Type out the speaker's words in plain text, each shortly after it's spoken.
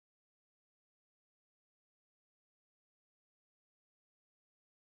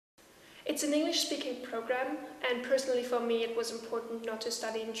It's an English-speaking program, and personally for me it was important not to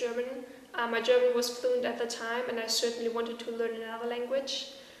study in German. My German was fluent at the time, and I certainly wanted to learn another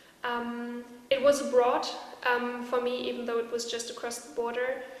language. It was abroad for me, even though it was just across the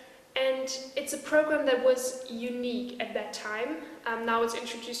border. And it's a program that was unique at that time. Now it's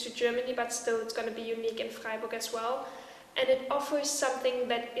introduced to Germany, but still it's going to be unique in Freiburg as well. And it offers something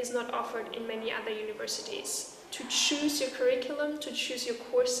that is not offered in many other universities. To choose your curriculum, to choose your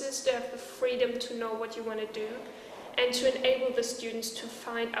courses, to have the freedom to know what you want to do, and to enable the students to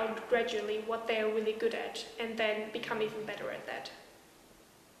find out gradually what they are really good at, and then become even better at that.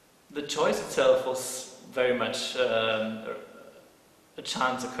 The choice itself was very much a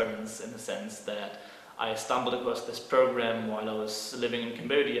chance occurrence, in the sense that I stumbled across this program while I was living in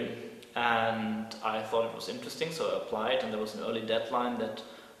Cambodia, and I thought it was interesting, so I applied, and there was an early deadline that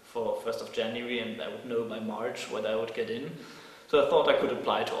for 1st of January, and I would know by March whether I would get in. So I thought I could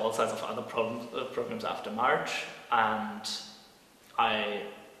apply to all sorts of other programs after March, and I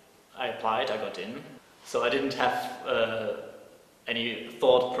applied, I got in. So I didn't have any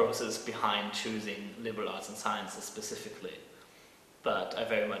thought process behind choosing liberal arts and sciences specifically, but I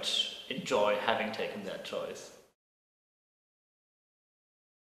very much enjoy having taken that choice.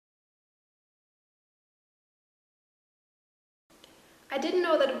 I didn't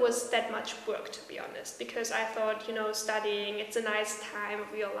know that it was that much work, to be honest, because I thought, studying, it's a nice time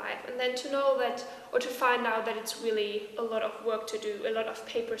of your life, and then to know that, or to find out that it's really a lot of work to do, a lot of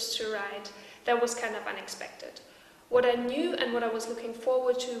papers to write, that was kind of unexpected. What I knew and what I was looking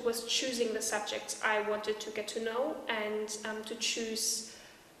forward to was choosing the subjects I wanted to get to know, and to choose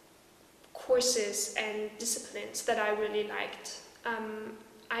courses and disciplines that I really liked.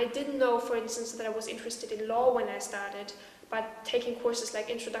 I didn't know, for instance, that I was interested in law when I started, but taking courses like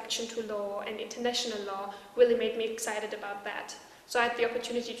Introduction to Law and International Law really made me excited about that. So I had the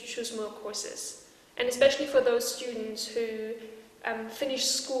opportunity to choose more courses. And especially for those students who finish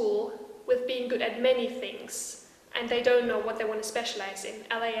school with being good at many things, and they don't know what they want to specialize in,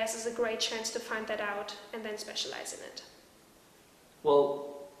 LAS is a great chance to find that out and then specialize in it.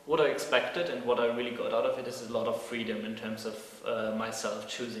 Well, what I expected and what I really got out of it is a lot of freedom in terms of myself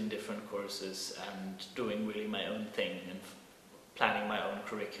choosing different courses and doing really my own thing and planning my own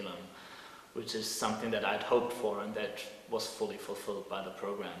curriculum, which is something that I'd hoped for and that was fully fulfilled by the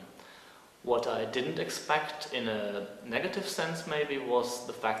program. What I didn't expect, in a negative sense maybe, was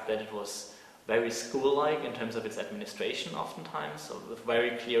the fact that it was very school-like in terms of its administration oftentimes, so with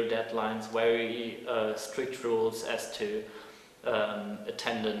very clear deadlines, very strict rules as to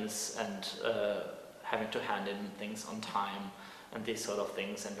attendance and having to hand in things on time and these sort of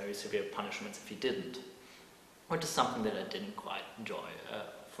things, and very severe punishments if you didn't, which is something that I didn't quite enjoy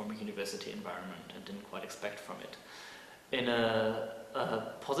from a university environment and didn't quite expect from it. In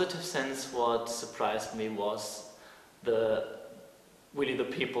a positive sense, what surprised me was really the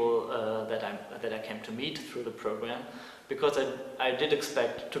people that I came to meet through the program, because I did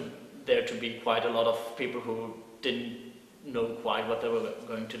expect there to be quite a lot of people who didn't know quite what they were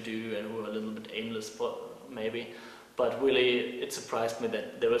going to do and who were a little bit aimless maybe, but really it surprised me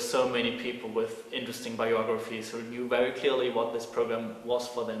that there were so many people with interesting biographies who knew very clearly what this program was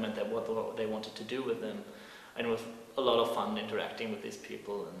for them and what they wanted to do with them, and it was a lot of fun interacting with these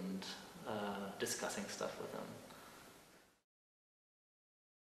people and discussing stuff with them.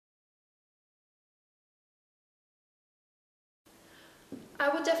 I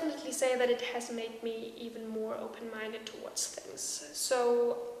would definitely say that it has made me even more open-minded towards things.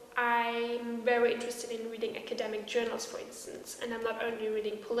 So I'm very interested in reading academic journals, for instance, and I'm not only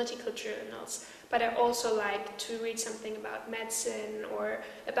reading political journals, but I also like to read something about medicine or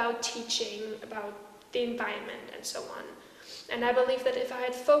about teaching, about the environment and so on. And I believe that if I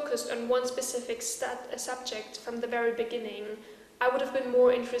had focused on one specific subject from the very beginning, I would have been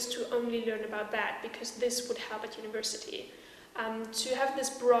more interested to only learn about that, because this would help at university. To have this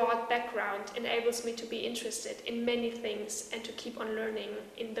broad background enables me to be interested in many things and to keep on learning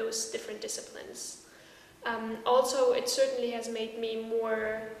in those different disciplines. Also, it certainly has made me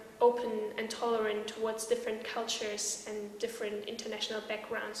more open and tolerant towards different cultures and different international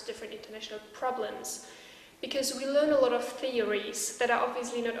backgrounds, different international problems, because we learn a lot of theories that are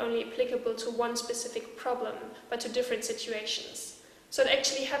obviously not only applicable to one specific problem, but to different situations. So it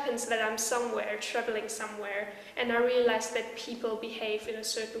actually happens that I'm somewhere, traveling somewhere, and I realize that people behave in a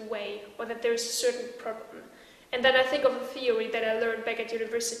certain way, or that there's a certain problem. And then I think of a theory that I learned back at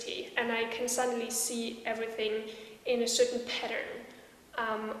university, and I can suddenly see everything in a certain pattern,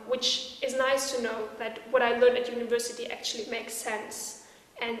 which is nice to know that what I learned at university actually makes sense,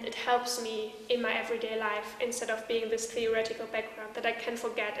 and it helps me in my everyday life instead of being this theoretical background that I can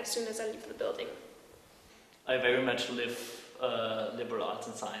forget as soon as I leave the building. I very much live liberal arts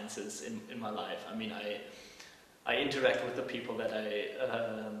and sciences in my life. I mean, I interact with the people that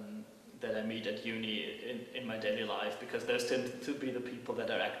I meet at uni in my daily life, because those tend to be the people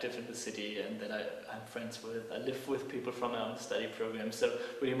that are active in the city and that I'm friends with. I live with people from my own study program, so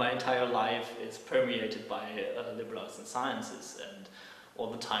really my entire life is permeated by liberal arts and sciences, and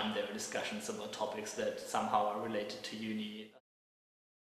all the time there are discussions about topics that somehow are related to uni.